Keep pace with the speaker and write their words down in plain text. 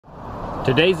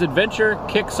Today's adventure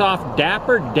kicks off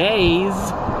Dapper Days,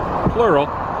 plural,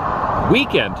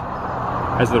 weekend.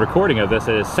 As the recording of this,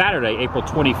 it is Saturday, April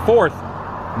 24th.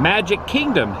 Magic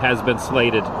Kingdom has been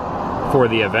slated for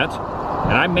the event,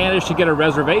 and I managed to get a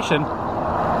reservation.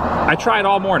 I tried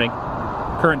all morning,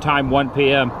 current time 1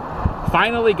 p.m.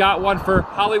 Finally got one for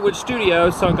Hollywood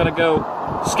Studios, so I'm gonna go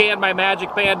scan my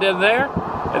Magic Band in there,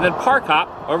 and then park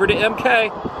hop over to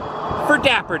MK for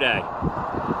Dapper Day.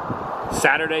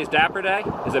 Saturday's Dapper Day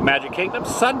is at Magic Kingdom.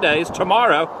 Sundays,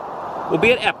 tomorrow, will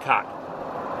be at Epcot.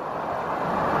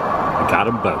 I got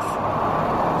them both.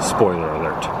 Spoiler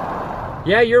alert.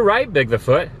 Yeah, you're right, Big the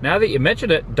Foot. Now that you mention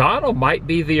it, Donald might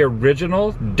be the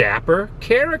original Dapper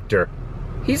character.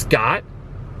 He's got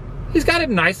a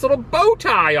nice little bow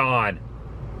tie on.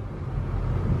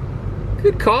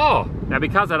 Good call. Now,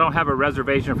 because I don't have a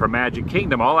reservation for Magic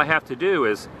Kingdom, all I have to do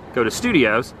is go to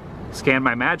Studios, scan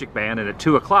my Magic Band, and at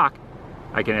 2 o'clock,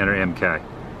 I can enter MK.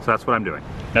 So that's what I'm doing.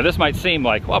 Now, this might seem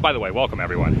like, well, by the way, welcome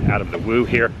everyone. Adam the Woo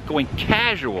here, going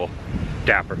casual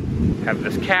Dapper. Have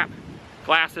this cap,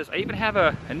 glasses. I even have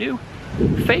a new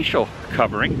facial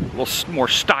covering, a little more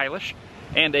stylish,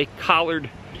 and a collared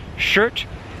shirt.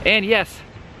 And yes,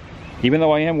 even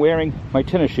though I am wearing my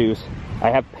tennis shoes, I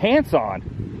have pants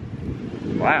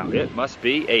on. Wow, it must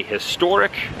be a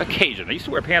historic occasion. I used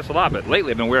to wear pants a lot, but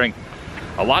lately I've been wearing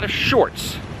a lot of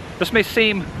shorts. This may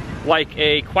seem like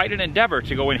quite an endeavor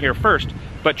to go in here first,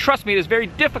 but trust me, it is very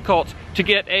difficult to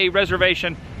get a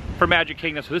reservation for Magic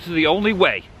Kingdom, so this is the only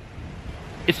way.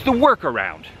 It's the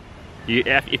workaround.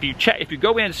 If you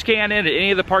go in and scan in at any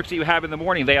of the parks that you have in the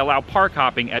morning, they allow park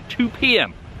hopping at 2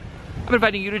 p.m. I'm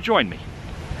inviting you to join me.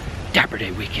 Dapper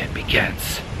Day weekend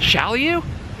begins. Shall you?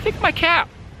 Take my cap.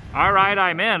 All right,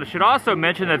 I'm in. I should also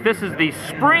mention that this is the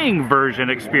spring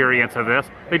version experience of this.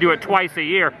 They do it twice a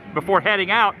year. Before heading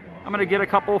out, I'm gonna get a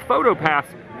couple PhotoPass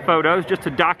photos just to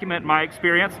document my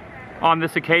experience on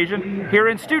this occasion here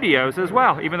in Studios as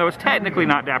well. Even though it's technically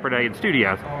not Dapper Day in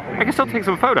Studios, I can still take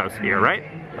some photos here, right?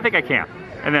 I think I can.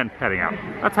 And then heading out.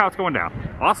 That's how it's going down.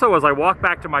 Also, as I walk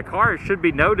back to my car, it should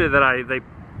be noted that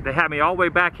they had me all the way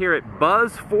back here at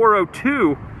Buzz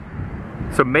 402.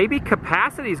 So maybe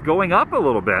capacity's going up a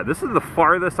little bit. This is the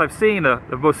farthest I've seen, the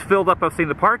most filled up I've seen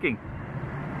the parking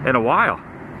in a while.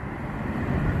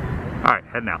 All right,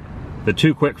 heading out. The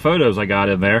 2 quick photos I got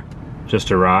in there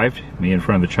just arrived, me in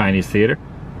front of the Chinese theater.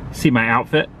 See my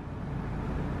outfit?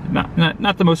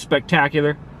 Not the most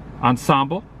spectacular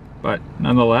ensemble, but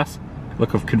nonetheless,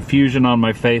 look of confusion on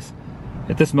my face.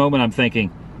 At this moment I'm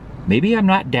thinking, maybe I'm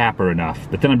not dapper enough,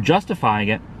 but then I'm justifying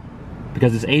it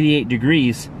because it's 88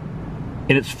 degrees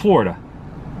and it's Florida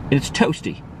and it's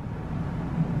toasty.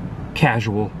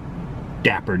 Casual,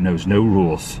 Dapper knows no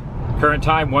rules. Current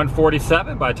time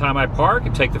 1:47. By the time I park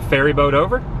and take the ferry boat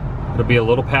over, it'll be a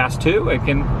little past 2 and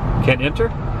can enter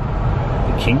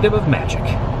the Kingdom of Magic.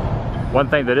 One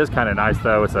thing that is kind of nice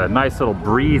though, it's a nice little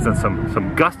breeze and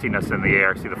some gustiness in the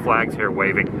air. See the flags here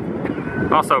waving.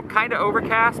 Also kind of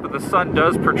overcast, but the sun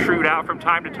does protrude out from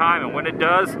time to time, and when it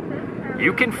does,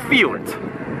 you can feel it.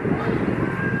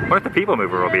 What if the People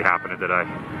Mover will be happening today?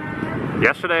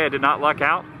 Yesterday I did not luck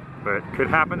out, but it could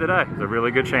happen today. There's a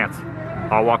really good chance.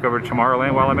 I'll walk over to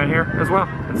Tomorrowland while I'm in here as well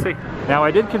and see. Now,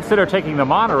 I did consider taking the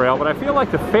monorail, but I feel like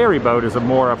the ferry boat is a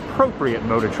more appropriate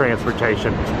mode of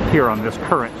transportation here on this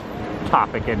current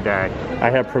topic and day. I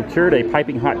have procured a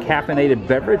piping hot caffeinated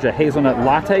beverage, a hazelnut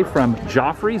latte from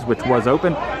Joffrey's, which was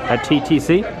open at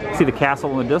TTC. See the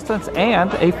castle in the distance,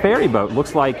 and a ferry boat.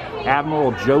 Looks like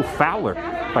Admiral Joe Fowler,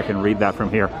 if I can read that from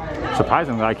here.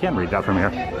 Surprisingly, I can read that from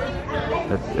here.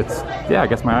 Yeah, I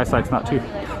guess my eyesight's not too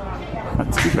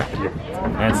bad here.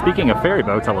 And speaking of ferry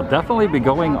boats, I will definitely be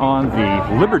going on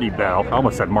the Liberty Bell. I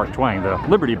almost said Mark Twain, the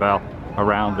Liberty Bell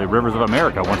around the rivers of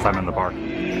America once I'm in the park.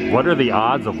 What are the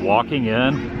odds of walking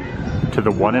in to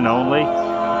the one and only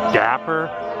Dapper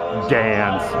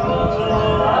Dan's?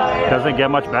 Doesn't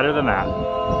get much better than that.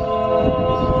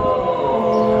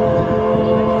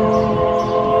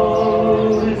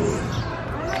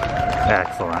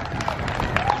 Excellent.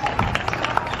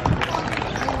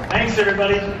 Thanks,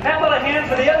 everybody. How about a hand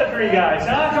for the other 3 guys,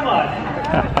 huh? Come on.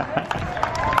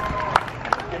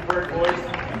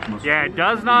 Yeah, it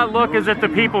does not look as if the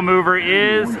People Mover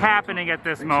is happening at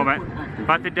this moment.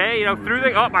 But today, you know,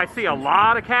 I see a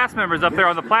lot of cast members up there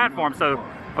on the platform, so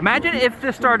Imagine if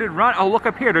this started running. Oh, look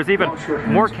up here. There's even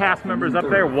more cast members up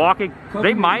there walking.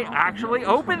 They might actually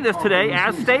open this today,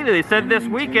 as stated. They said this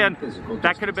weekend.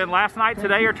 That could have been last night,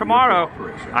 today, or tomorrow.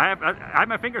 I have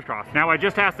my fingers crossed. Now, I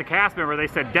just asked the cast member. They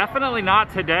said definitely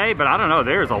not today, but I don't know.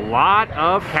 There's a lot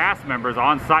of cast members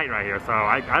on site right here, so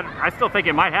I still think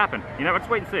it might happen. You know, let's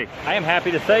wait and see. I am happy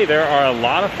to say there are a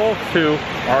lot of folks who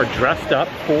are dressed up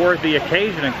for the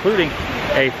occasion, including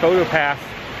a photo pass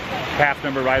cast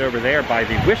member right over there by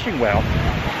the wishing well.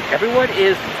 Everyone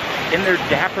is in their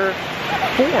Dapper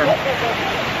form,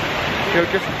 you know,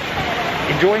 just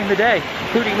enjoying the day,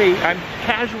 including me. I'm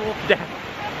casual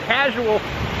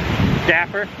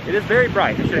Dapper. It is very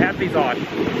bright. I should have these on.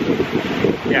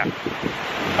 Yeah,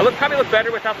 I probably look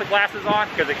better without the glasses on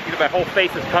because you know, my whole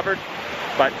face is covered,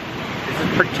 but this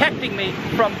is protecting me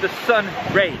from the sun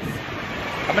rays.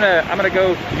 I'm gonna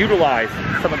go utilize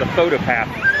some of the photo path.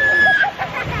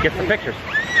 Get some pictures.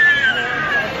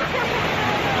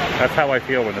 That's how I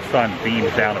feel when the sun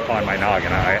beams down upon my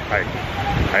noggin.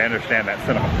 I understand that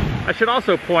sentiment. I should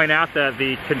also point out that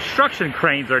the construction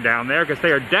cranes are down there because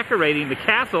they are decorating the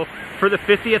castle for the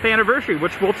 50th anniversary,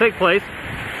 which will take place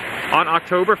on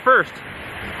October 1st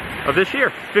of this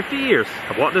year. 50 years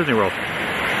of Walt Disney World.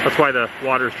 That's why the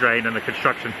water's drained and the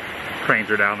construction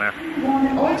cranes are down there.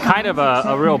 Kind of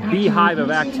a real beehive of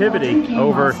activity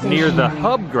over near the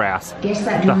hub grass.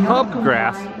 The hub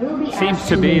grass seems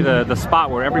to be the spot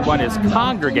where everyone is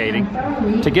congregating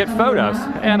to get photos,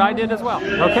 and I did as well.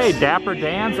 Okay, Dapper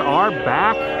Dans are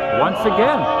back once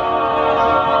again.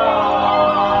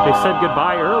 They said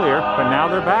goodbye earlier, but now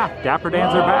they're back. Dapper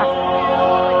Dans are back.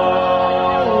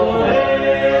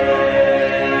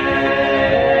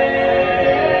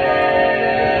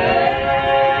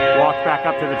 Back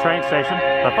up to the train station.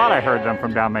 I thought I heard them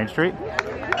from down Main Street.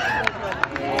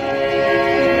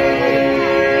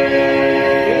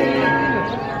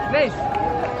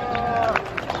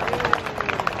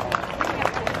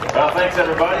 Well, thanks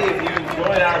everybody. If you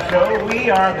enjoyed our show, we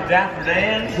are the Dapper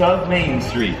Dans of Main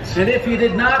Street. And if you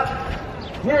did not,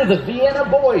 we're the Vienna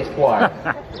Boys Choir.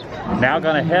 Now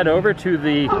gonna head over to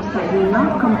the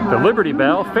Liberty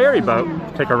Bell ferry boat,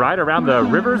 take a ride around the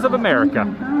rivers of America.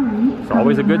 It's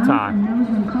always a good time.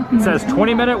 It says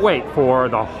 20-minute wait for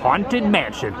the Haunted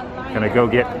Mansion. Gonna go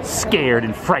get scared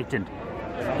and frightened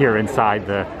here inside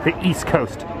the East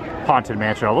Coast Haunted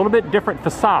Mansion. A little bit different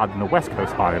facade than the West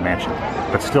Coast Haunted Mansion,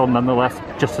 but still nonetheless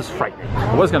just as frightening.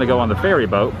 I was gonna go on the ferry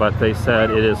boat, but they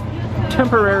said it is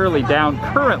temporarily down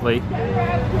currently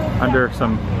under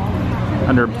some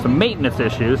maintenance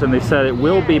issues, and they said it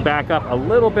will be back up a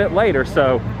little bit later,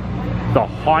 so the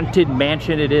Haunted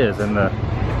Mansion it is, and the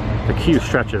queue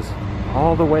stretches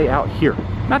all the way out here.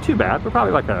 Not too bad, but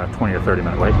probably like a 20 or 30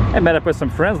 minute wait. I met up with some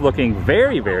friends looking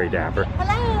very, very dapper.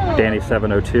 Hello!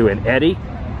 Danny702 and Eddie.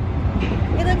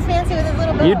 He looks fancy with his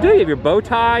little bow. You do, you have your bow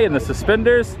tie and the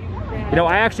suspenders. You know,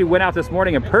 I actually went out this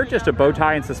morning and purchased a bow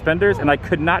tie and suspenders, and I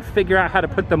could not figure out how to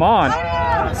put them on.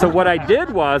 So what I did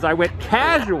was I went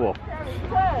casual.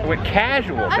 I went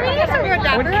casual Dapper. I mean, you're some good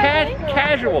Dapper. I went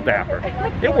casual Dapper.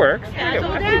 It works. I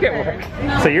think it works.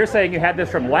 So you're saying you had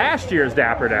this from last year's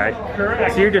Dapper Day.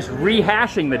 Correct. So you're just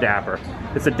rehashing the Dapper.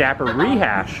 It's a Dapper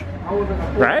rehash,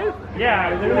 right? Yeah,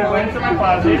 I literally went to my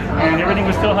closet and everything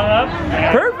was still hung up.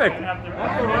 Perfect.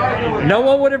 No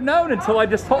one would have known until I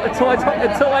just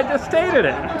stated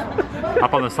it.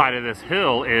 Up on the side of this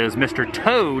hill is Mr.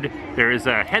 Toad. There is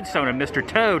a headstone of Mr.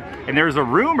 Toad, and there's a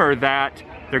rumor that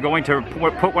they're going to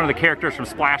put one of the characters from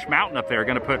Splash Mountain up there.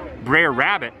 They're going to put Brer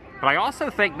Rabbit. But I also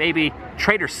think maybe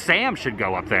Trader Sam should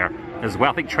go up there as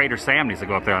well. I think Trader Sam needs to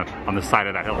go up there on the side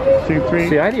of that hill. 2, 3.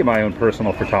 See, I need my own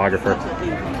personal photographer.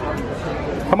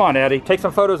 Come on, Eddie. Take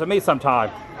some photos of me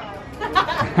sometime.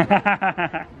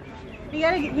 You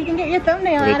can get your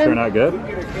thumbnail Did at they him. turn out good?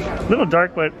 A little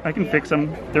dark, but I can fix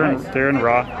them. They're in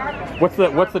raw. What's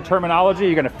the terminology?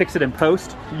 You're gonna fix it in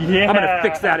post? Yeah. I'm gonna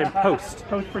fix that in post.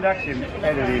 Post-production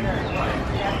editing.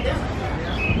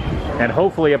 And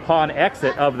hopefully upon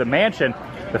exit of the mansion,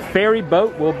 the ferry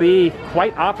boat will be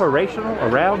quite operational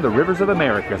around the rivers of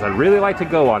America. So I'd really like to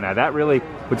go on that. That really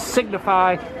would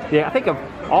signify, I think of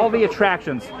all the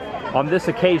attractions on this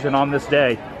occasion, on this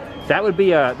day, that would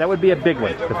be a big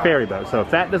one, the ferry boat. So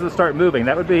if that doesn't start moving,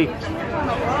 that would be,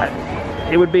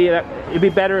 it'd be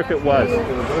better if it was.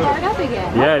 Start up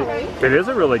again. Yeah, it is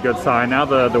a really good sign. Now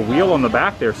the wheel on the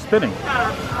back there is spinning.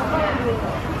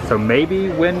 So maybe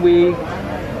when we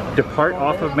depart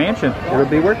off of Mansion, it'll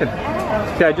be working.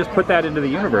 See, I just put that into the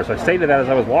universe. I stated that as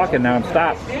I was walking, now I'm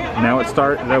stopped. Now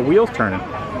the wheel's turning.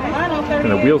 And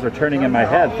the wheels are turning in my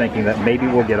head, thinking that maybe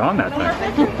we'll get on that thing.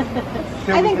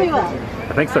 I think we will.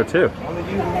 I think so too.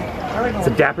 It's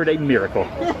a Dapper Day miracle.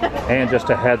 And just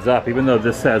a heads up, even though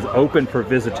this says open for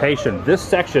visitation, this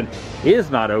section is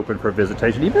not open for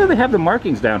visitation. Even though they have the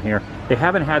markings down here, they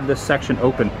haven't had this section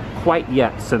open quite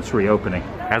yet since reopening.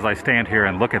 As I stand here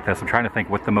and look at this, I'm trying to think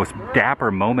what the most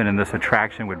dapper moment in this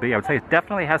attraction would be. I would say it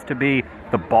definitely has to be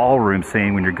the ballroom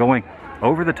scene when you're going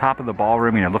over the top of the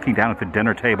ballroom and you're looking down at the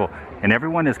dinner table and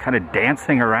everyone is kind of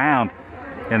dancing around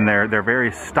in their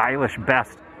very stylish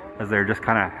best as they're just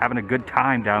kind of having a good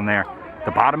time down there.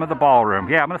 The bottom of the ballroom.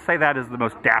 Yeah, I'm going to say that is the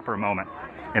most dapper moment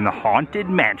in the Haunted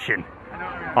Mansion.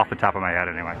 Off the top of my head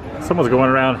anyway. Someone's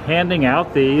going around handing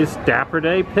out these Dapper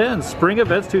Day pins. Spring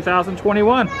Events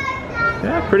 2021.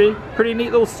 Yeah, pretty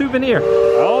neat little souvenir.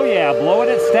 Oh yeah, blowing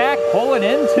it stack, pulling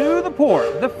into the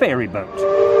port, the ferry boat.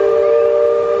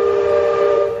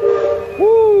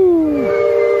 Woo!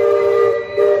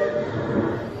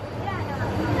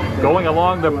 Going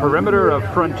along the perimeter of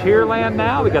Frontierland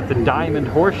now, we got the Diamond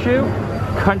Horseshoe,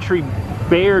 Country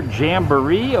Bear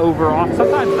Jamboree over off.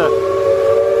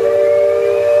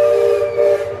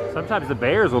 Sometimes the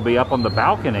bears will be up on the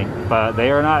balcony, but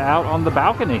they are not out on the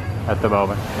balcony at the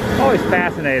moment. I'm always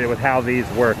fascinated with how these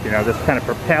work. You know, this kind of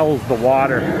propels the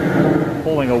water,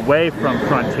 pulling away from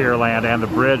Frontierland and the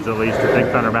bridge, at least, to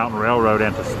Big Thunder Mountain Railroad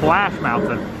and to Splash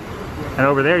Mountain. And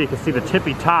over there you can see the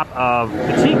tippy top of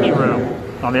the Tiki Room.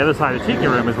 On the other side of the Tiki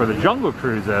Room is where the Jungle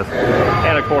Cruise is.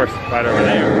 And of course, right over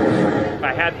there. If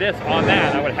I had this on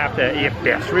that, I would have to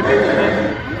remove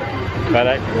it. But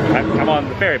I'm on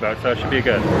the ferry boat, so it should be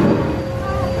good. Ooh,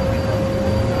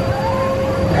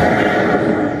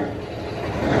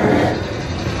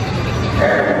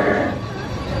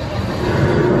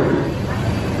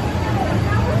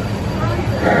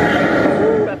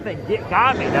 that thing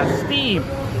got me, that steam.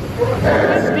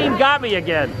 That steam got me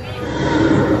again.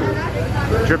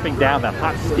 Dripping down, that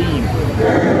hot steam.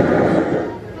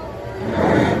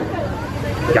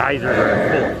 Geysers are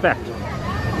in full effect.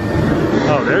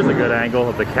 Oh, there's a good angle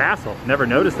of the castle. Never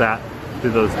noticed that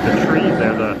through the trees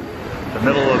there, the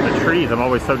middle of the trees. I'm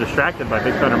always so distracted by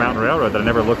Big Thunder Mountain Railroad that I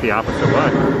never look the opposite way.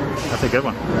 That's a good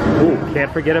one. Ooh,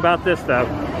 can't forget about this though.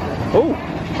 Oh,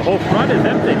 the whole front is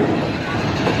empty.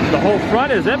 The whole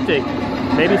front is empty.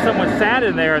 Maybe someone sat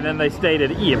in there and then they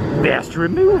stated, "You best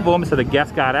remove them," so the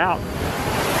guests got out.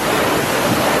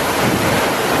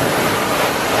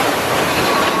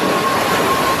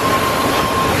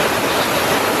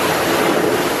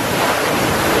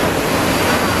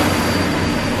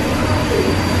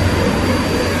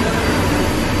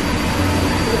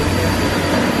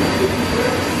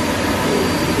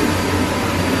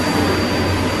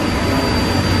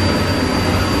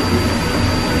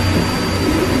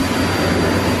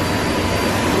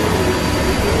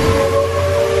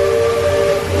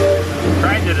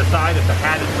 If the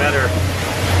hat is better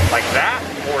like that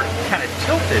or kind of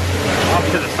tilted off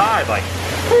to the side, like,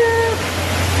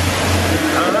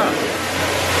 I don't know.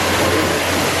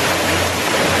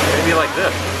 Maybe like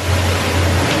this.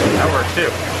 That works too.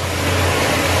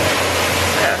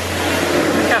 Yeah.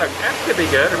 That could be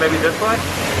good, or maybe this way.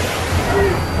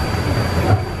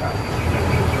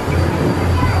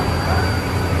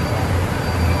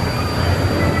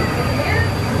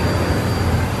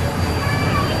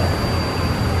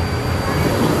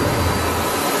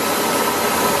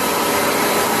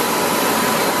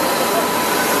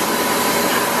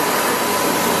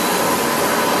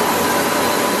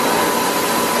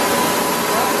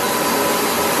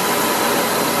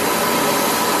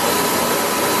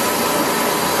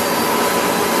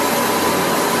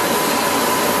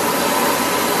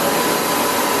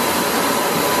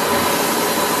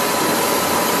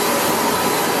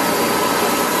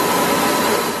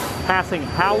 Passing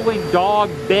Howling Dog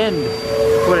Bend.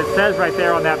 That's what it says right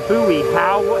there on that buoy.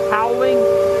 Howling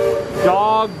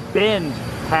Dog Bend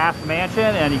past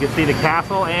Mansion, and you can see the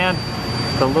castle and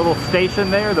the little station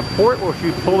there, the port where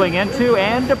she's pulling into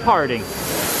and departing.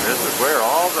 This is where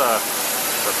all the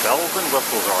bells and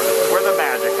whistles are. This is where the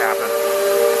magic happens.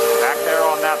 Back there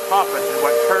on that pump is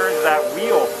what turns that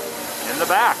wheel in the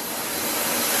back.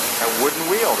 That wooden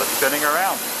wheel that's spinning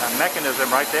around. That mechanism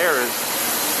right there is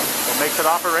what makes it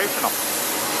operational.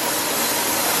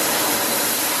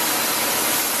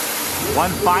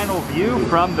 One final view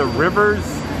from the river's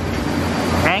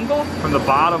angle, from the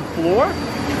bottom floor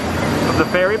of the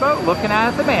ferry boat, looking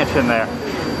at the mansion there.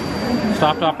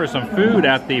 Stopped off for some food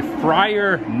at the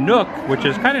Friar Nook, which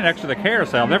is kind of next to the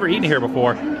carousel. I've never eaten here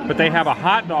before, but they have a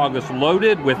hot dog that's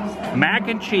loaded with mac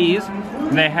and cheese,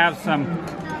 and they have some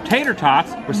tater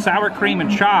tots with sour cream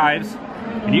and chives,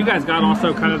 And you guys got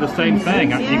also kind of the same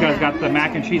thing. Yeah. You guys got the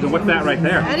mac and cheese, and what's that right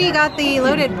there? Eddie got the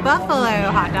loaded buffalo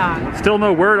hot dog. Still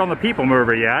no word on the People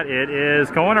Mover yet. It is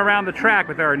going around the track,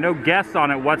 but there are no guests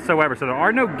on it whatsoever. So there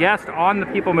are no guests on the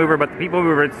People Mover, but the People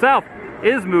Mover itself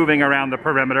is moving around the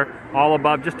perimeter, all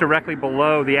above, just directly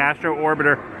below the Astro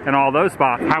Orbiter and all those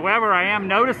spots. However, I am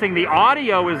noticing the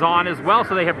audio is on as well,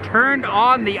 so they have turned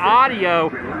on the audio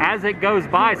as it goes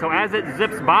by. So as it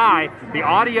zips by, the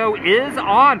audio is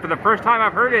on for the first time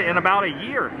I've heard it in about a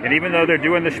year. And even though they're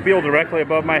doing the spiel directly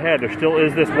above my head, there still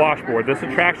is this washboard. This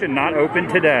attraction not open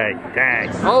today. Dang.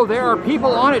 Oh, there are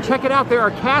people on it. Check it out. There are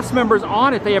cast members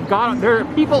on it. There are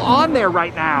people on there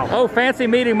right now. Oh, fancy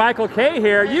meeting Michael K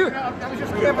here. I was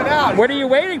just camping out. What are you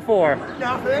waiting for?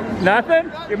 Nothing.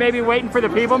 Nothing? You're maybe waiting for the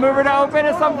People Mover to open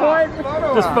at some point?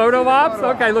 Just photo ops?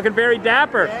 Okay, looking very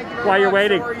dapper while you're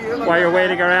waiting. While you're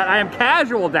waiting around. I am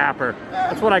casual dapper.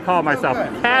 That's what I call myself.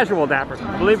 Casual dapper.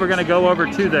 I believe we're going to go over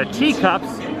to the teacups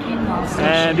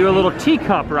and do a little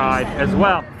teacup ride as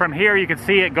well. From here you can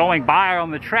see it going by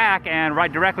on the track, and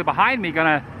right directly behind me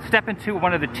gonna step into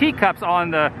one of the teacups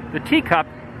on the teacup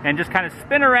and just kind of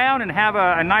spin around and have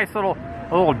a nice little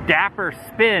dapper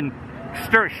spin,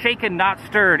 shaken not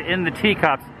stirred in the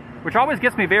teacups, which always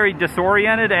gets me very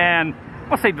disoriented and, I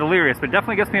won't say delirious, but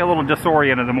definitely gets me a little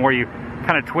disoriented the more you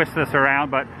kind of twist this around.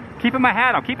 But keeping my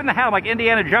hat, I'm keeping the hat. I'm like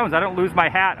Indiana Jones. I don't lose my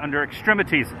hat under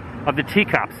extremities of the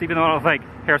teacups, even though I don't think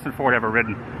Harrison Ford ever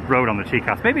rode on the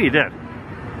teacups. Maybe he did.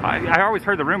 I always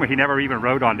heard the rumor he never even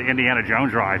rode on the Indiana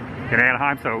Jones ride in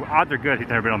Anaheim, so odds are good he's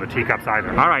never been on the teacups either.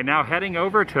 All right, now heading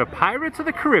over to Pirates of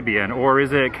the Caribbean, or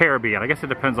is it Caribbean? I guess it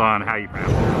depends on how you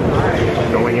pronounce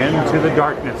it. Going into the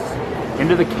darkness,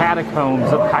 into the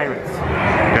catacombs of pirates.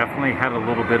 Definitely had a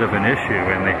little bit of an issue,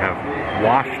 and they have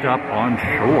washed up on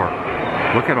shore.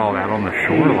 Look at all that on the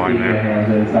shoreline there.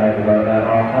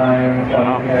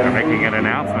 Wow, they're making an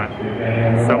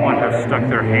announcement. Someone has stuck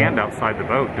their hand outside the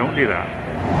boat. Don't do that.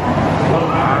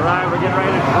 All right, we're getting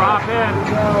ready to drop in.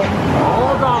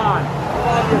 Hold on.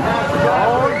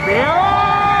 Hold on.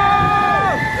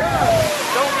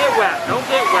 Don't get wet. Don't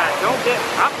get wet. Don't get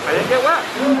up. I didn't get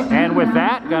wet. And with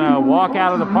that, gonna walk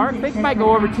out of the park. I think I might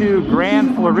go over to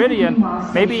Grand Floridian,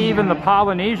 maybe even the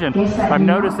Polynesian. I'm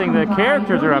noticing the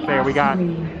characters are up there. We got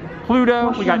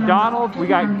Pluto, we got Donald, we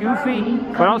got Goofy,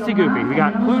 but I don't see Goofy. We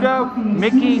got Pluto,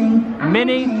 Mickey,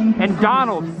 Minnie, and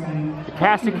Donald. The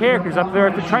cast of characters up there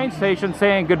at the train station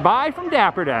saying goodbye from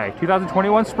Dapper Day,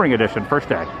 2021 Spring Edition, first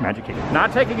day, Magic Kingdom.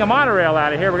 Not taking a monorail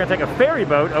out of here, we're gonna take a ferry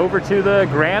boat over to the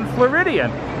Grand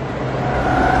Floridian.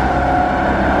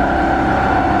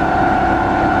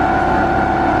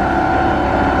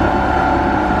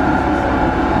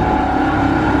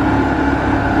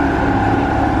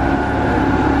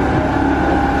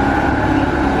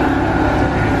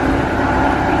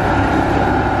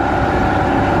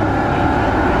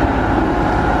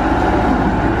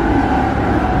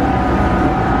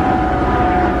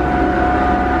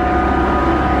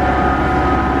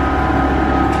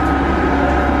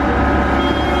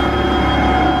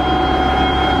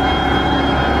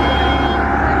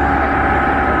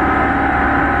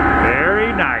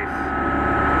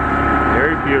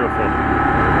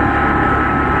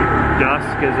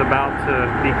 Dusk is about to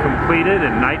be completed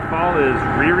and nightfall is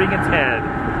rearing its head.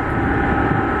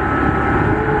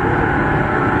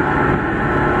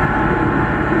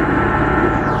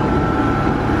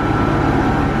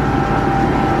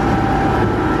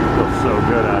 Feels so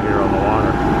good out here on the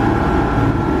water.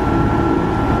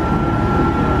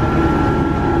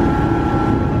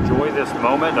 Enjoy this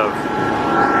moment of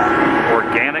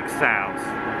organic sounds.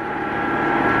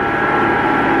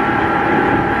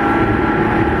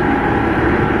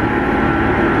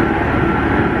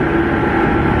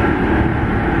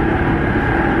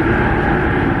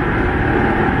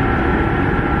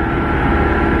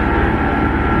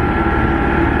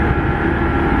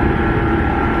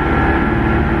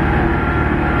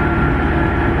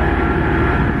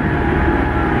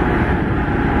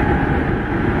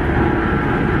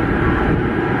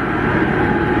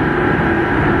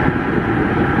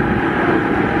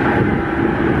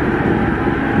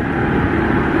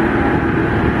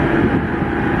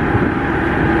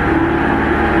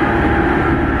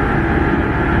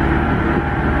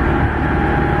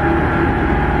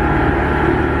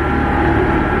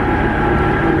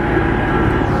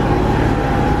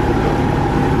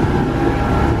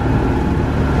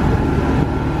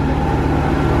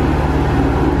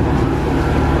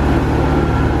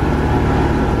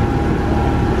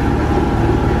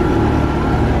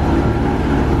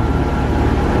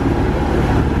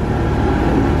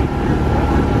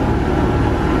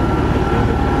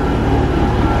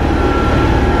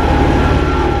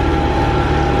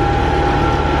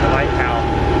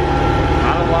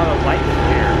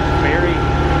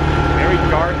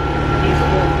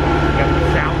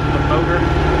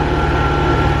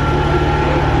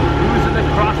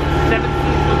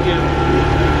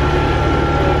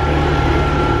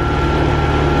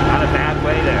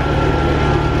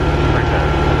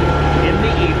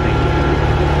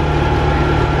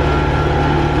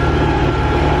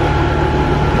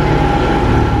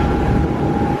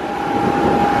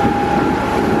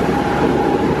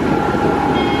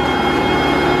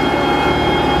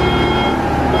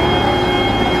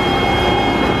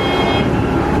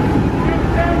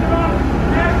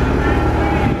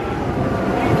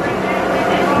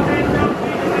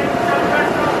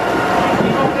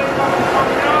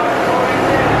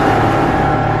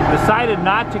 decided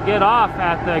not to get off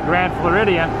at the Grand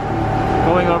Floridian,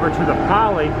 going over to the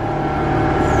Poly,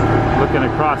 looking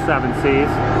across 7 seas.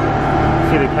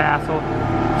 See the castle,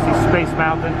 see Space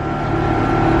Mountain.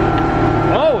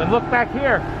 Oh, and look back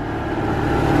here.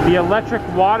 The electric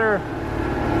water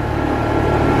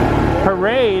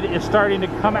parade is starting to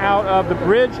come out of the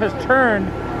bridge, has turned,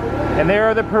 and there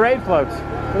are the parade floats.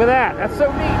 Look at that, that's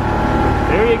so neat.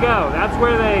 There you go, that's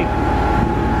where they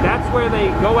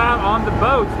go out on the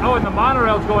boats. Oh, and the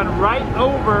monorail's going right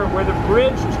over where the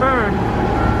bridge turned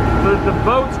so that the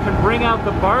boats can bring out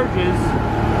the barges.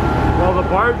 Well, the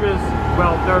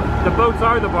boats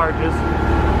are the barges.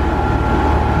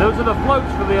 Those are the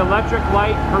floats for the electric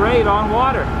light parade on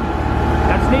water.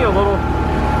 That's neat, a little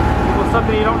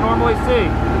something you don't normally see.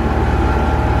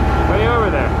 Way over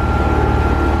there.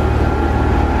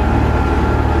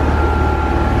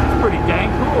 It's pretty dang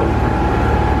cool.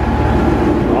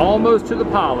 Almost to the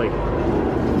Poly.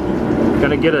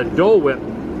 Gonna get a Dole Whip.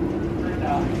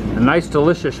 A nice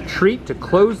delicious treat to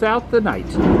close out the night.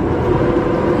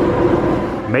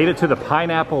 Made it to the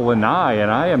Pineapple Lanai, and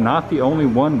I am not the only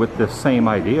one with this same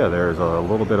idea. There's a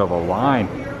little bit of a line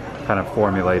kind of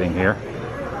formulating here.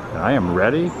 I am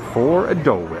ready for a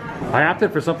Dole Whip. I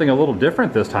opted for something a little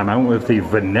different this time. I went with the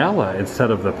vanilla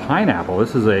instead of the pineapple.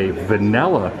 This is a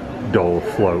vanilla Dole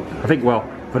float. I think, well,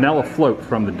 vanilla float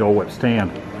from the Dole Whip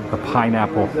stand. The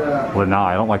Pineapple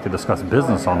Lanai. I don't like to discuss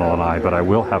business on the Lanai, but I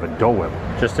will have a Dole Whip.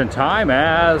 Just in time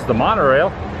as the monorail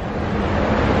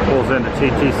pulls into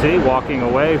TTC, walking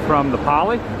away from the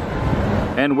Poly.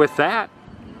 And with that,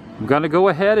 I'm gonna go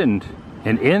ahead and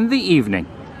end the evening.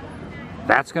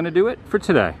 That's gonna do it for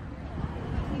today.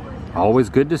 Always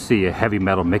good to see a heavy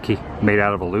metal Mickey made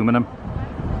out of aluminum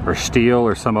or steel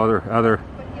or some other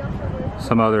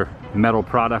metal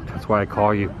product. That's why I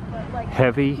call you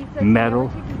Heavy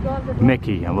Metal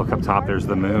Mickey. And look up top, there's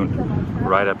the moon.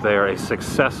 Right up there, a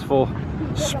successful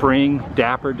spring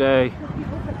Dapper Day,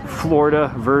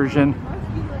 Florida version,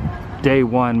 Day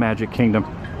 1 Magic Kingdom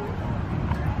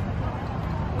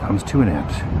comes to an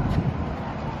end.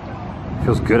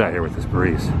 Feels good out here with this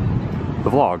breeze. The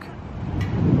vlog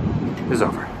is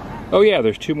over. Oh yeah,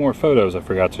 there's 2 more photos I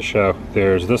forgot to show.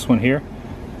 There's this one here,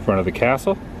 in front of the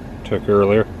castle, took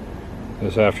earlier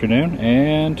this afternoon,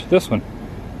 and this one,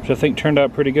 which I think turned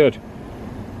out pretty good.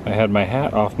 I had my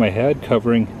hat off my head,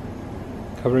 covering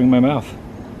my mouth.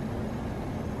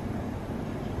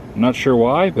 I'm not sure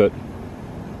why, but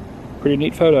pretty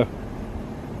neat photo.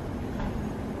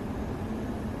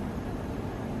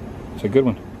 It's a good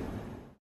one.